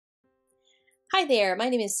Hi there, my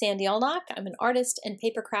name is Sandy Allnock. I'm an artist and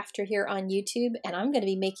paper crafter here on YouTube, and I'm going to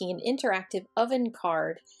be making an interactive oven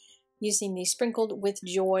card using the Sprinkled with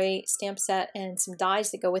Joy stamp set and some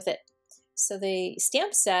dies that go with it. So the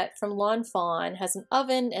stamp set from Fawn has an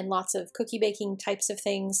oven and lots of cookie baking types of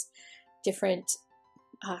things, different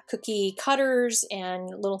cookie cutters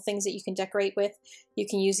and little things that you can decorate with. You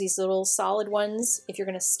can use these little solid ones if you're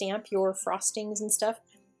going to stamp your frostings and stuff.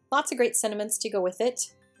 Lots of great sentiments to go with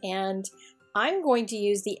it. And I'm going to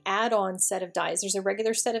use the add-on set of dies. There's a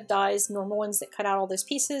regular set of dies, normal ones that cut out all those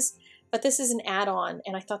pieces, but this is an add-on,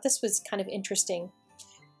 and I thought this was kind of interesting.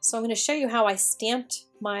 So I'm going to show you how I stamped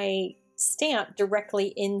my stamp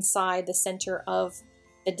directly inside the center of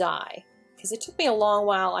the die, because it took me a long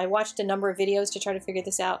while. I watched a number of videos to try to figure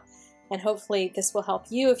this out, and hopefully this will help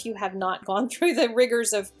you if you have not gone through the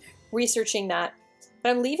rigors of researching that. But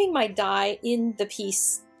I'm leaving my die in the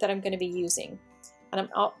piece that I'm going to be using. And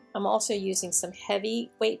I'm also using some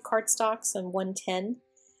heavy weight cardstock, some 110,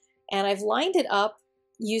 and I've lined it up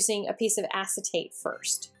using a piece of acetate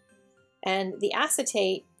first. And the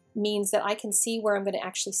acetate means that I can see where I'm going to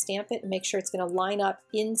actually stamp it and make sure it's going to line up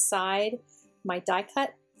inside my die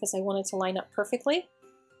cut, because I want it to line up perfectly.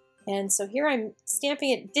 And so here I'm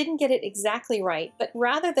stamping it. Didn't get it exactly right, but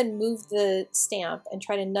rather than move the stamp and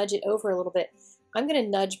try to nudge it over a little bit, I'm going to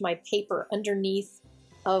nudge my paper underneath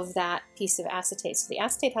of that piece of acetate. So the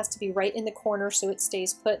acetate has to be right in the corner so it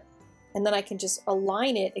stays put, and then I can just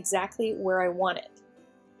align it exactly where I want it.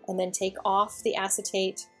 And then take off the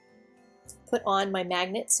acetate, put on my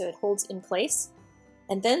magnet so it holds in place,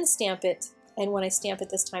 and then stamp it. And when I stamp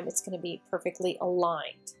it this time, it's going to be perfectly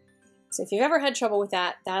aligned. So if you've ever had trouble with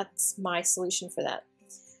that, that's my solution for that.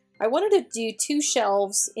 I wanted to do 2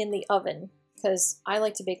 shelves in the oven because I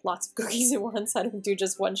like to bake lots of cookies at once. I don't do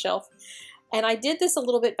just one shelf. And I did this a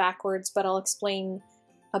little bit backwards, but I'll explain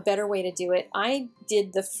a better way to do it. I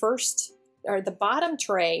did the bottom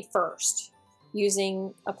tray first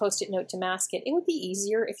using a Post-it note to mask it. It would be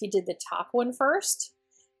easier if you did the top one first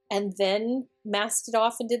and then masked it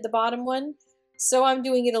off and did the bottom one. So I'm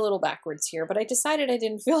doing it a little backwards here, but I decided I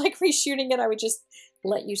didn't feel like reshooting it. I would just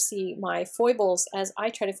let you see my foibles as I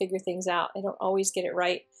try to figure things out. I don't always get it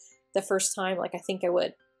right the first time like I think I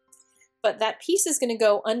would. But that piece is going to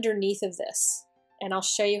go underneath of this, and I'll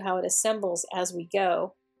show you how it assembles as we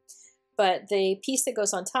go. But the piece that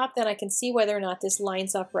goes on top, then I can see whether or not this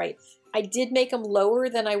lines up right. I did make them lower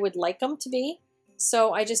than I would like them to be,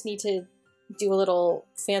 so I just need to do a little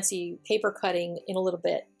fancy paper cutting in a little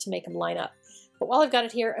bit to make them line up. But while I've got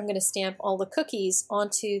it here, I'm going to stamp all the cookies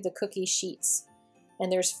onto the cookie sheets.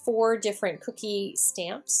 And there's 4 different cookie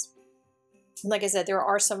stamps. Like I said, there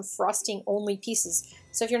are some frosting only pieces.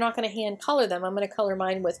 So if you're not going to hand color them, I'm going to color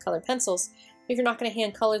mine with colored pencils. If you're not going to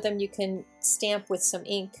hand color them, you can stamp with some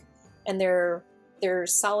ink. And they're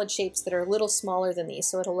solid shapes that are a little smaller than these,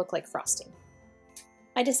 so it'll look like frosting.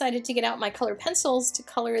 I decided to get out my colored pencils to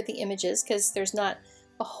color the images because there's not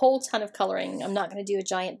a whole ton of coloring. I'm not going to do a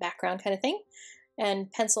giant background kind of thing.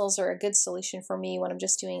 And pencils are a good solution for me when I'm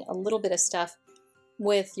just doing a little bit of stuff.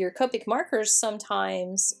 With your Copic markers,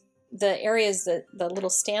 sometimes the areas that the little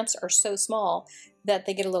stamps are so small that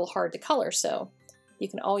they get a little hard to color, so you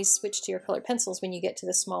can always switch to your colored pencils when you get to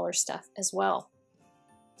the smaller stuff as well.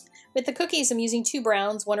 With the cookies, I'm using 2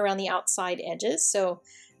 browns, one around the outside edges, so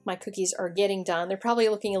my cookies are getting done. They're probably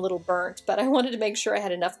looking a little burnt, but I wanted to make sure I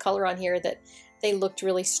had enough color on here that they looked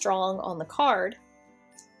really strong on the card.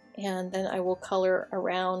 And then I will color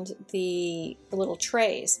around the little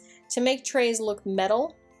trays. To make trays look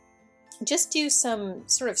metal, just do some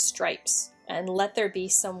sort of stripes and let there be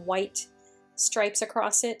some white stripes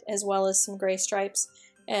across it as well as some gray stripes,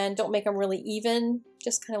 and don't make them really even,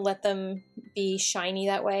 just kind of let them be shiny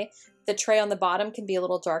that way. The tray on the bottom can be a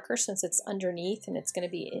little darker since it's underneath and it's going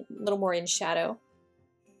to be a little more in shadow.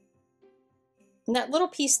 And that little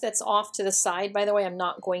piece that's off to the side, by the way, I'm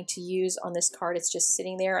not going to use on this card. It's just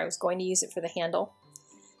sitting there. I was going to use it for the handle.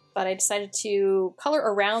 But I decided to color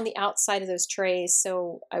around the outside of those trays,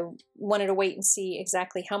 so I wanted to wait and see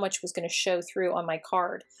exactly how much was going to show through on my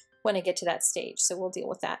card when I get to that stage. So we'll deal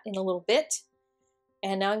with that in a little bit.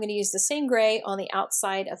 And now I'm going to use the same gray on the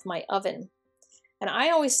outside of my oven. And I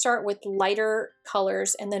always start with lighter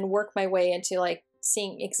colors and then work my way into like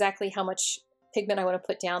seeing exactly how much pigment I want to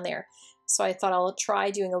put down there. So I thought I'll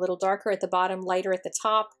try doing a little darker at the bottom, lighter at the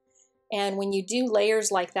top. And when you do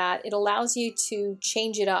layers like that, it allows you to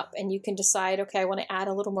change it up, and you can decide, okay, I want to add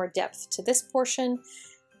a little more depth to this portion.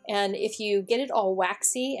 And if you get it all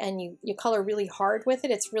waxy and you color really hard with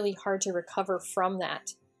it, it's really hard to recover from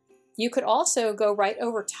that. You could also go right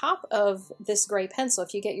over top of this gray pencil.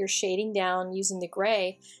 If you get your shading down using the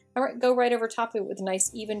gray, go right over top of it with a nice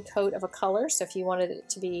even coat of a color. So if you wanted it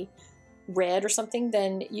to be red or something,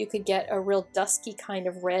 then you could get a real dusky kind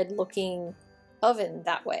of red looking oven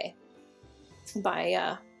that way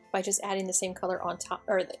by just adding the same color on top,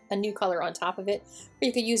 or a new color on top of it. Or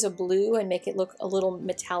you could use a blue and make it look a little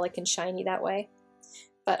metallic and shiny that way.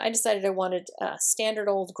 But I decided I wanted a standard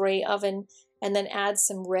old gray oven and then add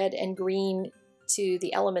some red and green to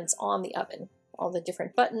the elements on the oven, all the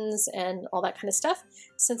different buttons and all that kind of stuff,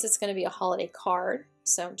 since it's going to be a holiday card.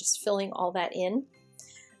 So I'm just filling all that in.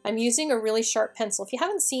 I'm using a really sharp pencil. If you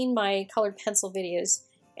haven't seen my colored pencil videos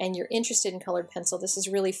and you're interested in colored pencil, this is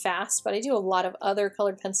really fast, but I do a lot of other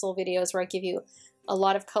colored pencil videos where I give you a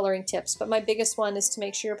lot of coloring tips. But my biggest one is to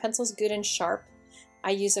make sure your pencil's good and sharp.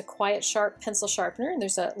 I use a Quiet Sharp pencil sharpener, and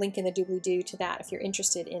there's a link in the doobly-doo to that if you're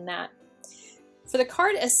interested in that. For the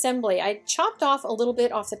card assembly, I chopped off a little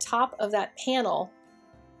bit off the top of that panel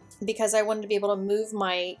because I wanted to be able to move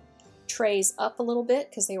my trays up a little bit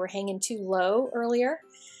because they were hanging too low earlier.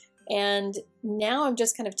 And now I'm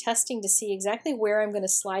just kind of testing to see exactly where I'm going to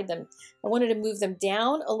slide them. I wanted to move them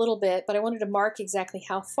down a little bit, but I wanted to mark exactly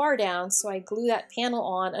how far down, so I glue that panel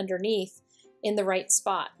on underneath in the right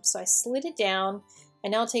spot. So I slid it down,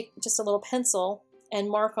 and now I'll take just a little pencil and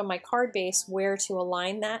mark on my card base where to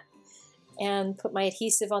align that, and put my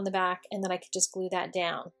adhesive on the back, and then I could just glue that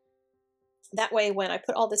down. That way, when I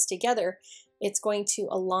put all this together, it's going to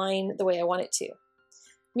align the way I want it to.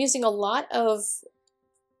 I'm using a lot of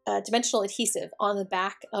dimensional adhesive on the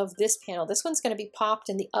back of this panel. This one's going to be popped,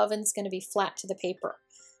 and the oven's going to be flat to the paper.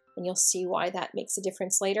 And you'll see why that makes a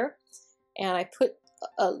difference later. And I put,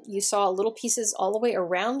 you saw little pieces all the way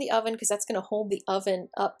around the oven because that's going to hold the oven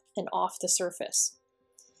up and off the surface.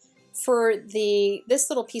 For this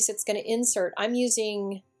little piece it's going to insert, I'm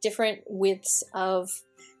using different widths of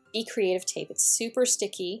Be Creative tape. It's super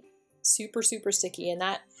sticky, super sticky, and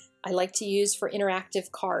that I like to use for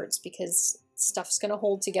interactive cards because stuff's going to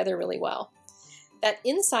hold together really well. That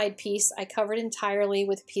inside piece I covered entirely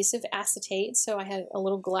with a piece of acetate, so I had a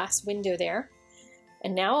little glass window there.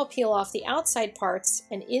 And now I'll peel off the outside parts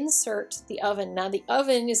and insert the oven. Now the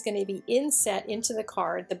oven is going to be inset into the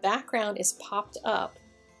card. The background is popped up,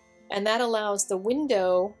 and that allows the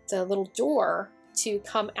window, the little door, to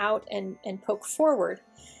come out and poke forward.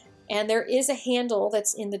 And there is a handle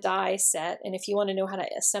that's in the die set, and if you want to know how to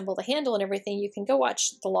assemble the handle and everything, you can go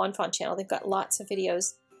watch the Lawn Fawn channel. They've got lots of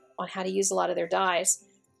videos on how to use a lot of their dies.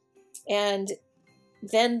 And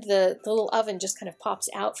then the little oven just kind of pops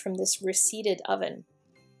out from this receded oven.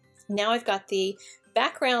 Now I've got the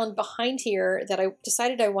background behind here that I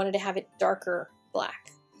decided I wanted to have it darker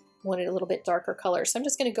black. I wanted a little bit darker color. So I'm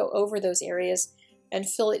just going to go over those areas and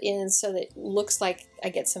fill it in so that it looks like I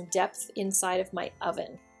get some depth inside of my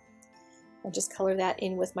oven. I'll just color that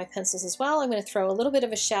in with my pencils as well. I'm going to throw a little bit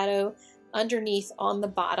of a shadow underneath on the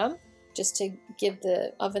bottom just to give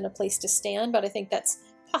the oven a place to stand, but I think that's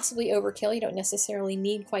possibly overkill. You don't necessarily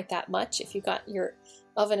need quite that much if you've got your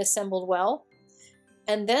oven assembled well.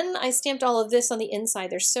 And then I stamped all of this on the inside.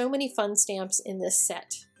 There's so many fun stamps in this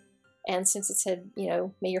set. And since it said, you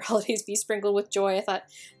know, may your holidays be sprinkled with joy, I thought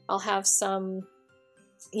I'll have some,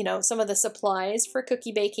 you know, some of the supplies for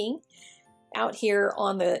cookie baking out here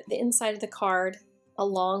on the inside of the card,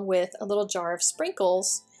 along with a little jar of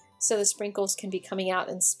sprinkles, so the sprinkles can be coming out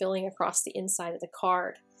and spilling across the inside of the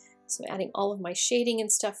card. So I'm adding all of my shading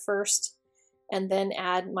and stuff first, and then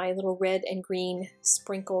add my little red and green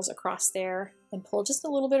sprinkles across there, and pull just a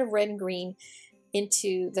little bit of red and green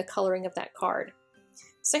into the coloring of that card.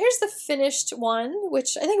 So here's the finished one,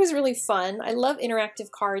 which I think was really fun. I love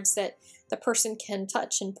interactive cards that the person can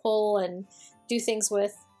touch and pull and do things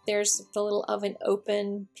with. There's the little oven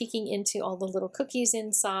open, peeking into all the little cookies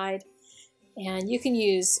inside. And you can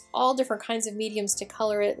use all different kinds of mediums to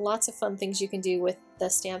color it. Lots of fun things you can do with the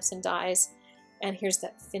stamps and dies. And here's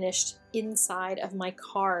that finished inside of my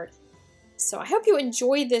card. So I hope you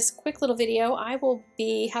enjoyed this quick little video. I will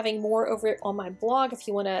be having more over it on my blog. If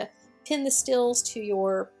you want to pin the stills to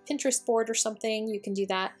your Pinterest board or something, you can do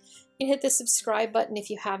that. You can hit the subscribe button if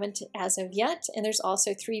you haven't as of yet. And there's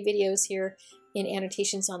also 3 videos here in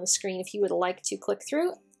annotations on the screen if you would like to click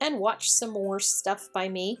through and watch some more stuff by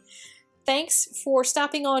me. Thanks for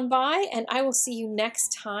stopping on by, and I will see you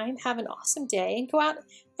next time. Have an awesome day and go out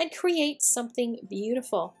and create something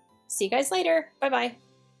beautiful. See you guys later. Bye-bye.